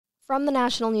From the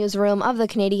National Newsroom of the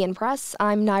Canadian Press,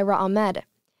 I'm Naira Ahmed.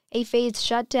 A phased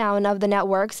shutdown of the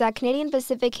networks at Canadian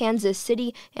Pacific Kansas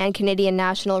City and Canadian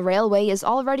National Railway is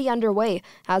already underway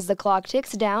as the clock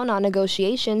ticks down on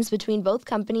negotiations between both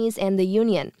companies and the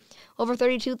union. Over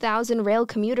 32,000 rail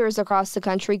commuters across the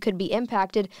country could be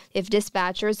impacted if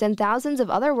dispatchers and thousands of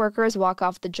other workers walk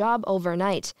off the job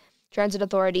overnight. Transit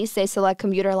authorities say select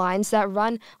commuter lines that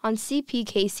run on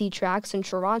CPKC tracks in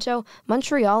Toronto,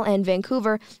 Montreal, and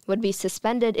Vancouver would be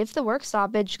suspended if the work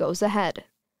stoppage goes ahead.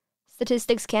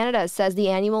 Statistics Canada says the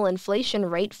annual inflation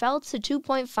rate fell to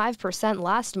 2.5%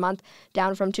 last month,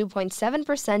 down from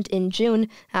 2.7% in June,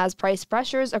 as price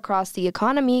pressures across the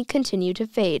economy continue to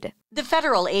fade. The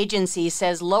federal agency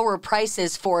says lower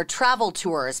prices for travel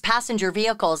tours, passenger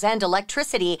vehicles, and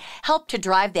electricity help to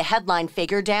drive the headline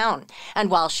figure down. And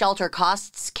while shelter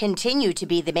costs continue to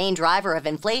be the main driver of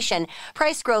inflation,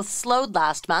 price growth slowed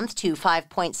last month to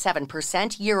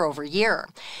 5.7% year over year.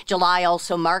 July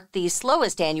also marked the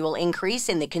slowest annual increase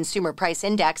in the Consumer Price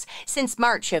Index since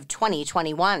March of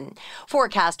 2021.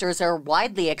 Forecasters are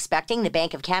widely expecting the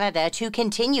Bank of Canada to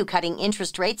continue cutting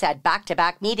interest rates at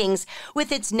back-to-back meetings,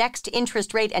 with its next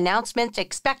interest rate announcement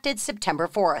expected September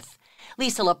 4th.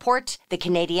 Lisa Laporte, The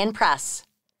Canadian Press.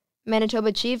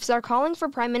 Manitoba chiefs are calling for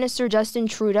Prime Minister Justin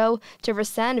Trudeau to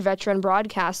rescind veteran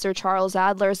broadcaster Charles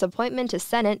Adler's appointment to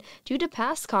Senate due to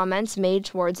past comments made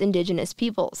towards Indigenous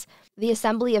peoples. The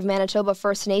Assembly of Manitoba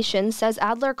First Nations says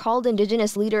Adler called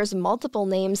Indigenous leaders multiple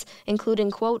names,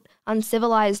 including, quote,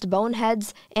 uncivilized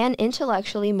boneheads and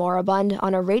intellectually moribund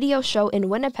on a radio show in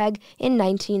Winnipeg in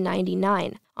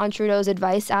 1999. On Trudeau's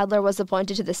advice, Adler was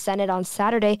appointed to the Senate on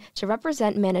Saturday to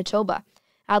represent Manitoba.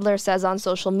 Adler says on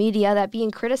social media that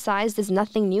being criticized is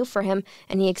nothing new for him,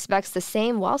 and he expects the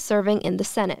same while serving in the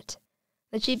Senate.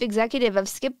 The chief executive of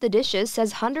SkipTheDishes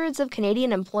says hundreds of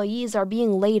Canadian employees are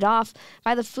being laid off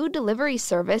by the food delivery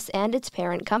service and its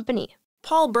parent company.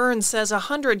 Paul Burns says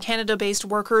 100 Canada-based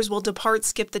workers will depart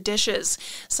SkipTheDishes.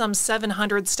 Some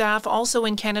 700 staff also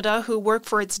in Canada who work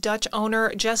for its Dutch owner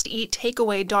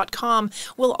JustEatTakeaway.com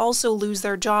will also lose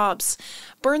their jobs.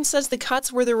 Burns says the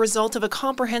cuts were the result of a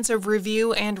comprehensive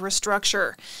review and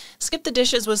restructure.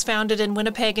 SkipTheDishes was founded in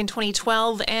Winnipeg in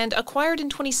 2012 and acquired in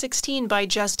 2016 by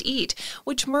Just Eat,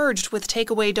 which merged with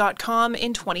Takeaway.com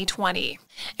in 2020.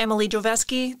 Emily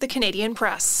Joveski, The Canadian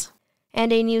Press.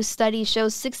 And a new study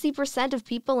shows 60% of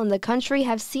people in the country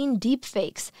have seen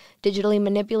deepfakes, digitally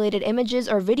manipulated images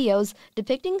or videos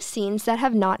depicting scenes that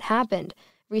have not happened.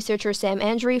 Researcher Sam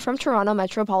Andry from Toronto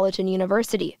Metropolitan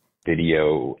University.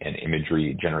 Video and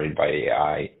imagery generated by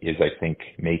AI is, I think,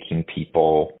 making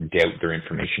people doubt their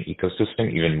information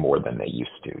ecosystem even more than they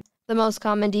used to. The most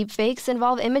common deepfakes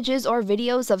involve images or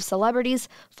videos of celebrities,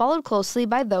 followed closely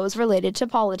by those related to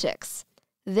politics.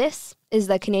 This is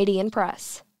the Canadian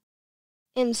Press.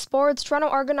 In sports, Toronto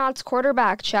Argonauts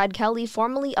quarterback Chad Kelly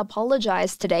formally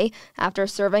apologized today after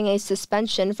serving a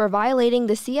suspension for violating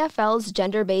the CFL's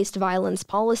gender-based violence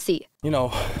policy.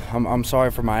 I'm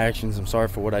sorry for my actions. I'm sorry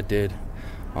for what I did.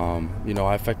 I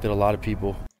affected a lot of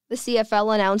people. The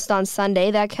CFL announced on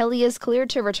Sunday that Kelly is cleared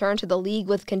to return to the league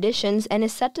with conditions and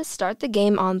is set to start the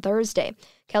game on Thursday.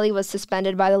 Kelly was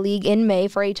suspended by the league in May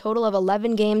for a total of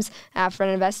 11 games after an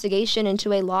investigation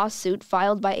into a lawsuit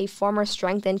filed by a former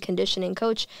strength and conditioning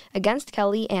coach against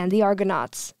Kelly and the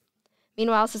Argonauts.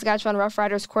 Meanwhile, Saskatchewan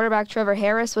Roughriders quarterback Trevor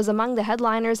Harris was among the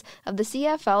headliners of the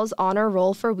CFL's honor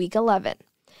roll for Week 11.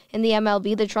 In the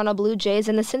MLB, the Toronto Blue Jays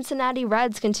and the Cincinnati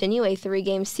Reds continue a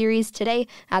 3-game series today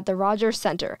at the Rogers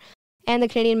Centre. And the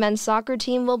Canadian men's soccer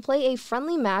team will play a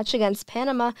friendly match against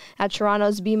Panama at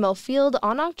Toronto's BMO Field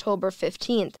on October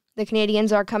 15th. The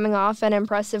Canadians are coming off an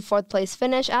impressive fourth-place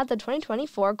finish at the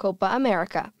 2024 Copa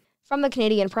America. From the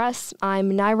Canadian Press,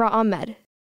 I'm Naira Ahmed.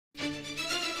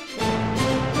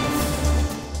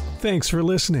 Thanks for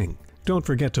listening. Don't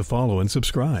forget to follow and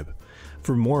subscribe.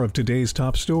 For more of today's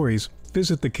top stories,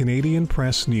 visit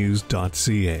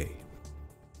thecanadianpressnews.ca.